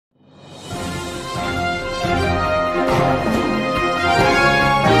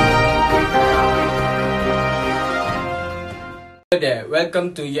Hello there,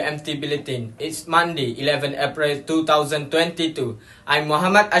 welcome to UMT Bulletin. It's Monday, 11 April 2022. I'm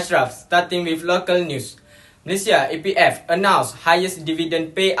Muhammad Ashraf, starting with local news. Malaysia EPF announced highest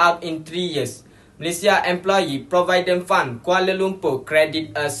dividend payout in 3 years. Malaysia Employee Provident Fund Kuala Lumpur credit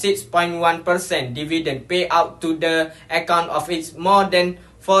a 6.1% dividend payout to the account of its more than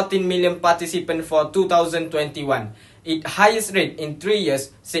 14 million participants for 2021. Its highest rate in 3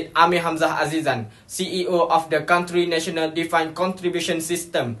 years, said Amir Hamzah Azizan, CEO of the country National Defined Contribution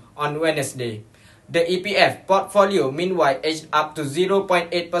System, on Wednesday. The EPF portfolio meanwhile edged up to 0.8%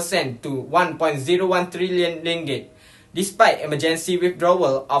 to 1.01 trillion ringgit, despite emergency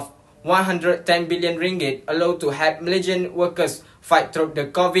withdrawal of 110 billion ringgit allowed to help Malaysian workers fight through the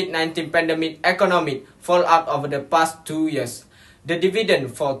COVID-19 pandemic economic fallout over the past 2 years. The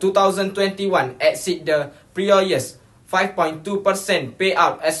dividend for 2021 exceeded the prior year's 5.2%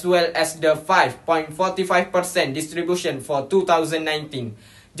 payout as well as the 5.45% distribution for 2019,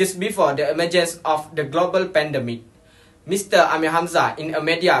 just before the emergence of the global pandemic. Mr. Amir Hamzah, in a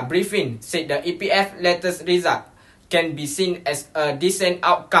media briefing, said the EPF latest result can be seen as a decent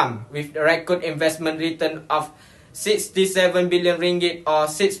outcome with the record investment return of 67 billion ringgit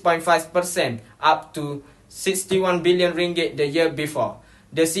or 6.5% up to 61 billion ringgit the year before.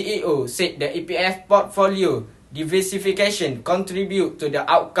 The CEO said the EPF portfolio diversification contribute to the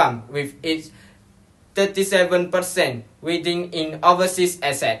outcome with its 37% weighting in overseas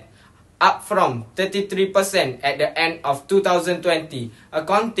assets, up from 33% at the end of 2020,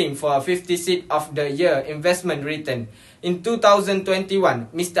 accounting for 56% of the year investment return. In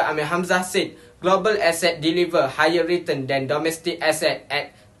 2021, Mr. Amir Hamzah said global assets deliver higher return than domestic assets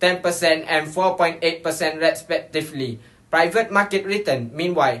at 10% and 4.8% respectively. Private market return,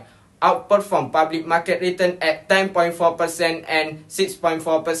 meanwhile, outperformed public market return at 10.4% and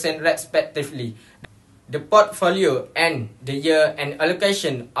 6.4% respectively. The portfolio ended the year an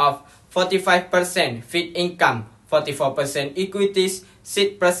allocation of 45% fixed income, 44% equities,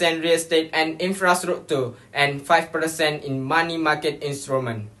 6% real estate and infrastructure, and 5% in money market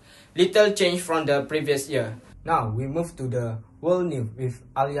instrument. Little change from the previous year. Now we move to the world news with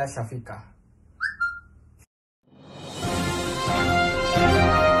ALYA SYAFIQAH.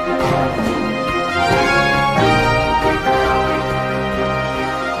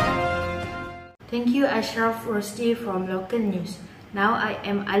 Thank you, Ashraf ROSDI from local news. Now I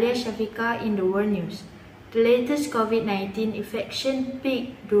am ALYA SYAFIQAH in the world news. The latest COVID-19 infection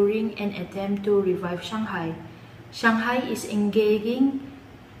peaked during an attempt to revive Shanghai. Shanghai is engaging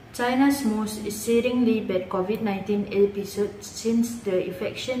China's most exceedingly bad COVID-19 episode since the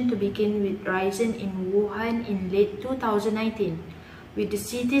infection to begin with rising in Wuhan in late 2019, with the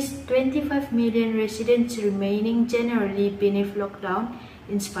city's 25 million residents remaining generally beneath lockdown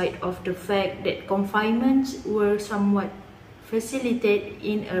in spite of the fact that confinements were somewhat facilitated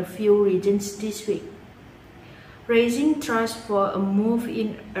in a few regions this week. Raising trust for a move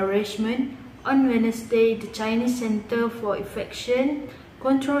in arrangement, on Wednesday, the Chinese Center for Infection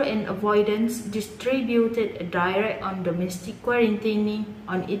Control and Avoidance distributed a direct on domestic quarantining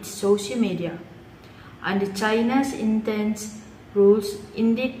on its social media. Under China's intense rules,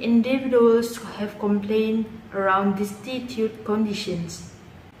 indeed individuals have complained around destitute conditions.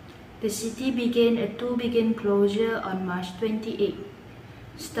 The city began a 2-weekend closure on March 28,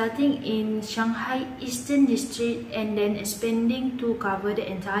 starting in Shanghai Eastern District and then expanding to cover the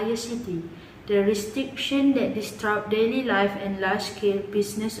entire city. The restriction that disrupt daily life and large-scale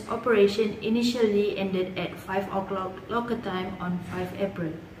business operation initially ended at 5 o'clock local time on 5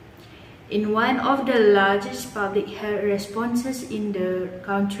 April. In one of the largest public health responses in the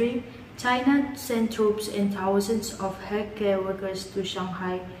country, China sent troops and thousands of healthcare workers to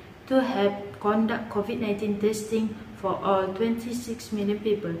Shanghai to help conduct COVID-19 testing for all 26 million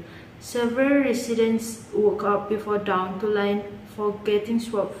people. Several residents woke up before dawn to line for getting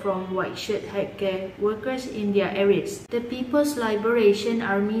swabbed from white-shirt healthcare workers in their areas. The People's Liberation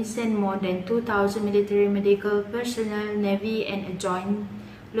Army sent more than 2,000 military medical personnel, navy and a joint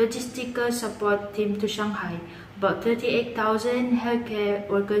logistical support team to Shanghai. About 38,000 healthcare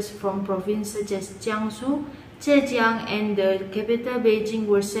workers from provinces such as Jiangsu, Zhejiang and the capital Beijing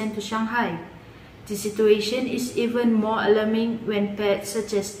were sent to Shanghai. The situation is even more alarming when pets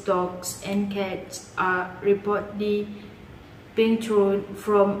such as dogs and cats are reportedly being thrown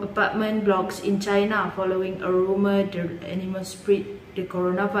from apartment blocks in China following a rumor the animals spread the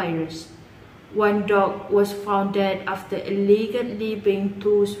coronavirus. One dog was found dead after illegally being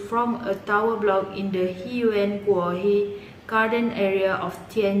tossed from a tower block in the Hiyuan Guohe garden area of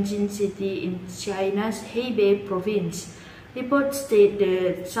Tianjin City in China's Hebei province. Reports state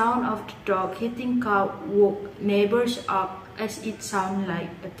the sound of the dog hitting car woke neighbors up as it sounded like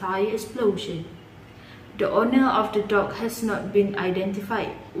a tire explosion. The owner of the dog has not been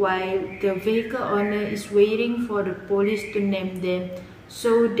identified, while the vehicle owner is waiting for the police to name them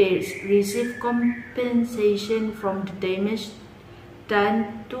so they receive compensation from the damage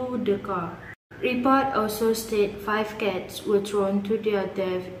done to the car. Report also state 5 cats were thrown to their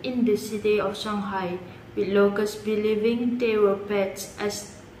death in the city of Shanghai, with locals believing they were pets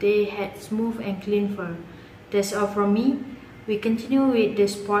as they had smooth and clean fur. That's all from me. We continue with the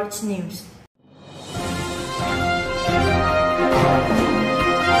sports news.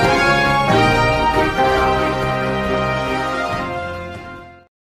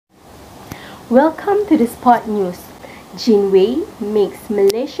 Welcome to the Sport News. Jin Wei makes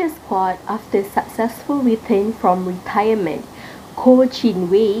Malaysia squad after successful return from retirement. Ko Jin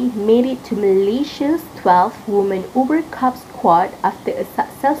Wei made it to Malaysia's 12th Women Uber Cup squad after a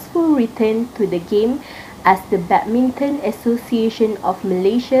successful return to the game as the Badminton Association of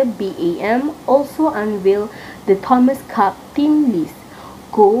Malaysia (BAM) also unveiled the Thomas Cup team list.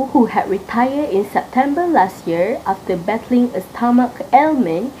 Ko, who had retired in September last year after battling a stomach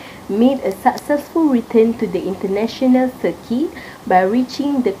ailment, made a successful return to the international circuit by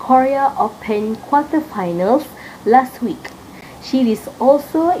reaching the Korea Open quarterfinals last week. She is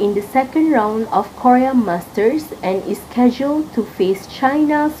also in the second round of Korea Masters and is scheduled to face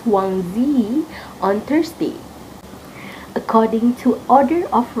China's Wang Zi on Thursday. According to order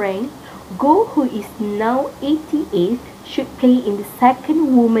of rank, Go, who is now 88th, should play in the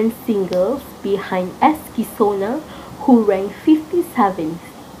second women's singles behind Eskisona, who ranked 57th.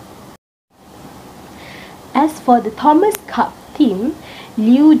 As for the Thomas Cup team,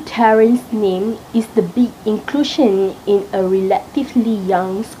 Liu Darren's name is the big inclusion in a relatively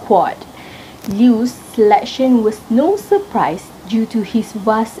young squad. Liu's selection was no surprise due to his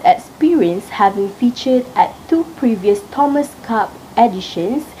vast experience, having featured at 2 previous Thomas Cup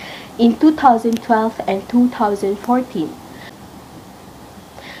editions in 2012 and 2014.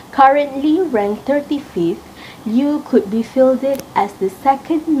 Currently ranked 35th, Liu could be fielded as the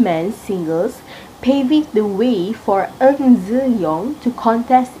second men's singles, paving the way for Ng Ziyong to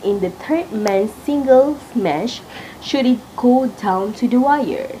contest in the third men's singles match should it go down to the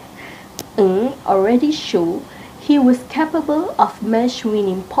wire. Ng already showed he was capable of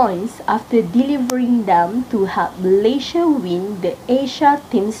match-winning points after delivering them to help Malaysia win the Asia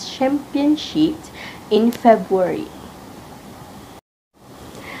Teams Championship in February.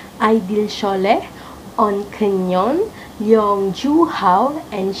 Aidil Sholeh, On Kenyon, Leong Joo Hao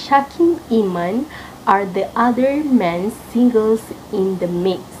and Shakim Iman are the other men's singles in the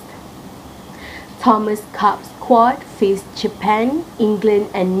mix. Thomas Cup squad faced Japan, England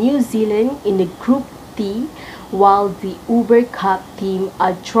and New Zealand in the Group D, while the Uber Cup team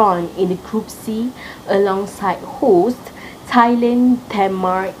are drawn in the Group C alongside hosts Thailand,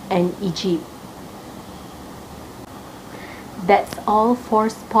 Denmark and Egypt. That's all for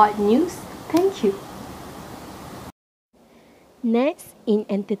Sport News. Thank you. Next, in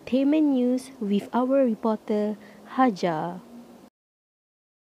entertainment news with our reporter HAJAR.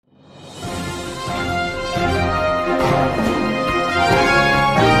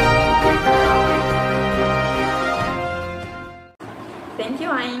 Thank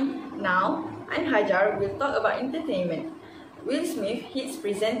you, Ain. Now, I'm HAJAR will talk about entertainment. Will Smith hits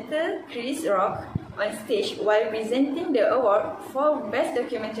presenter Chris Rock on stage while presenting the award for Best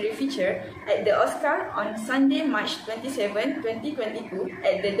Documentary Feature at the Oscar on Sunday, March 27, 2022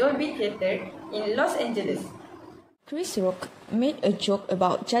 at the Dolby Theatre in Los Angeles. Chris Rock made a joke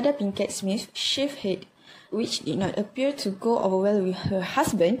about Jada Pinkett Smith's shaved head, which did not appear to go over well with her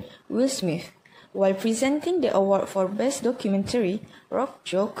husband, Will Smith. While presenting the award for Best Documentary, Rock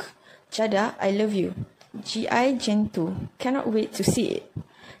joked, "Jada, I love you. G.I. Jane 2. Cannot wait to see it."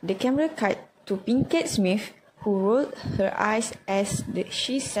 The camera cut to Pinkett Smith, who rolled her eyes as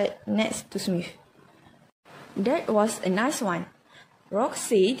she sat next to Smith. "That was a nice one," Rock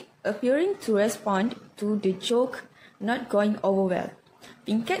said, appearing to respond to the joke not going over well.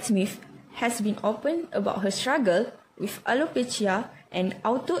 Pinkett Smith has been open about her struggle with alopecia, an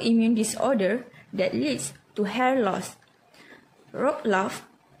autoimmune disorder that leads to hair loss. Rock laughed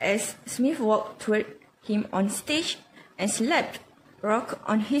as Smith walked toward him on stage and slapped Rock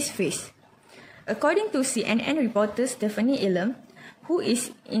on his face. According to CNN reporter Stephanie Elam, who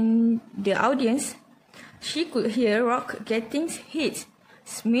is in the audience, she could hear Rock getting hit,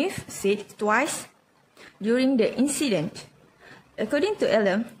 Smith said twice during the incident. According to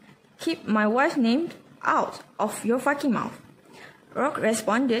Elam, "Keep my wife's name out of your fucking mouth." Rock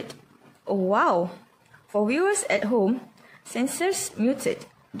responded, "Oh wow." For viewers at home, censors muted.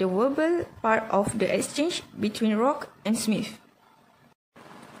 the verbal part of the exchange between Rock and Smith.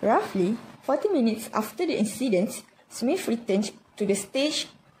 Roughly 40 minutes after the incident, Smith returned to the stage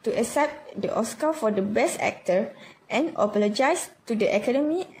to accept the Oscar for the Best Actor and apologized to the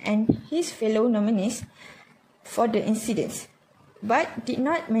Academy and his fellow nominees for the incidents, but did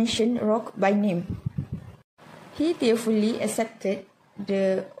not mention Rock by name. He tearfully accepted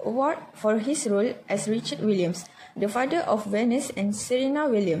the award for his role as Richard Williams, the father of Venus and Serena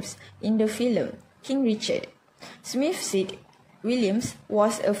Williams, in the film King Richard. Smith said Williams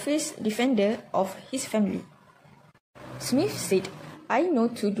was a fierce defender of his family. Smith said, "I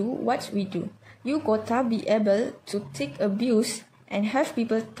know to do what we do. You gotta be able to take abuse and have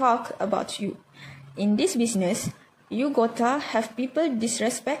people talk about you. In this business, you gotta have people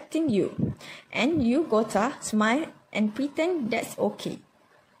disrespecting you, and you gotta smile and pretend that's okay."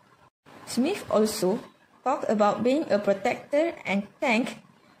 Smith also talked about being a protector and thanked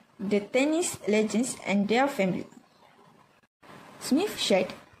the tennis legends and their family. Smith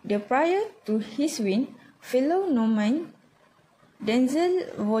shared that prior to his win, fellow nominee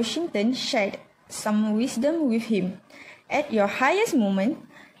Denzel Washington shared some wisdom with him. "At your highest moment,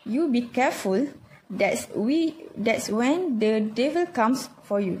 you be careful. That's when the devil comes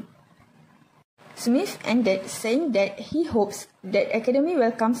for you." Smith ended saying that he hopes that Academy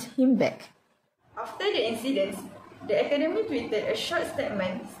welcomes him back. After the incident, the Academy tweeted a short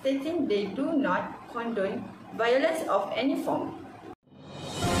statement stating they do not condone violence of any form.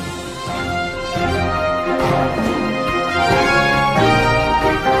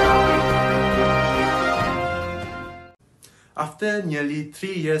 After nearly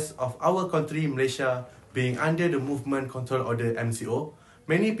 3 years of our country, Malaysia, being under the Movement Control Order MCO,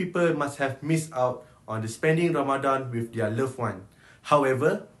 many people must have missed out on the spending Ramadan with their loved one.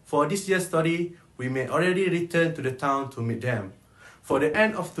 However, for this year's story, we may already return to the town to meet them. For the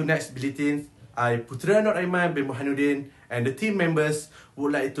end of tonight's bulletin, I, PUTERA AIMAN bin BORHANUDDIN, and the team members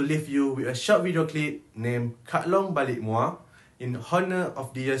would like to leave you with a short video clip named Kak Long Balik Muar in honor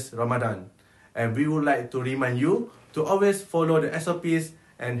of the year's Ramadan. And we would like to remind you to always follow the SOPs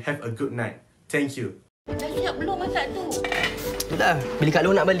and have a good night. Thank you. Dah siap belum masak tu? Dah, bila Kak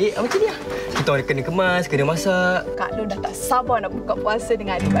Long nak balik, macam ni lah. Kita orang kena kemas, kena masak. Kak Long dah tak sabar nak buka puasa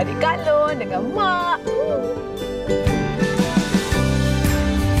dengan adik-adik Kak Long, dengan mak.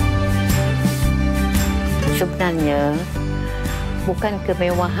 Sebenarnya, bukan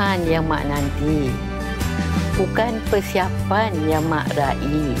kemewahan yang mak nanti. Bukan persiapan yang mak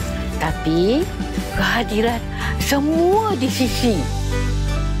raih. Tapi kehadiran semua di sisi.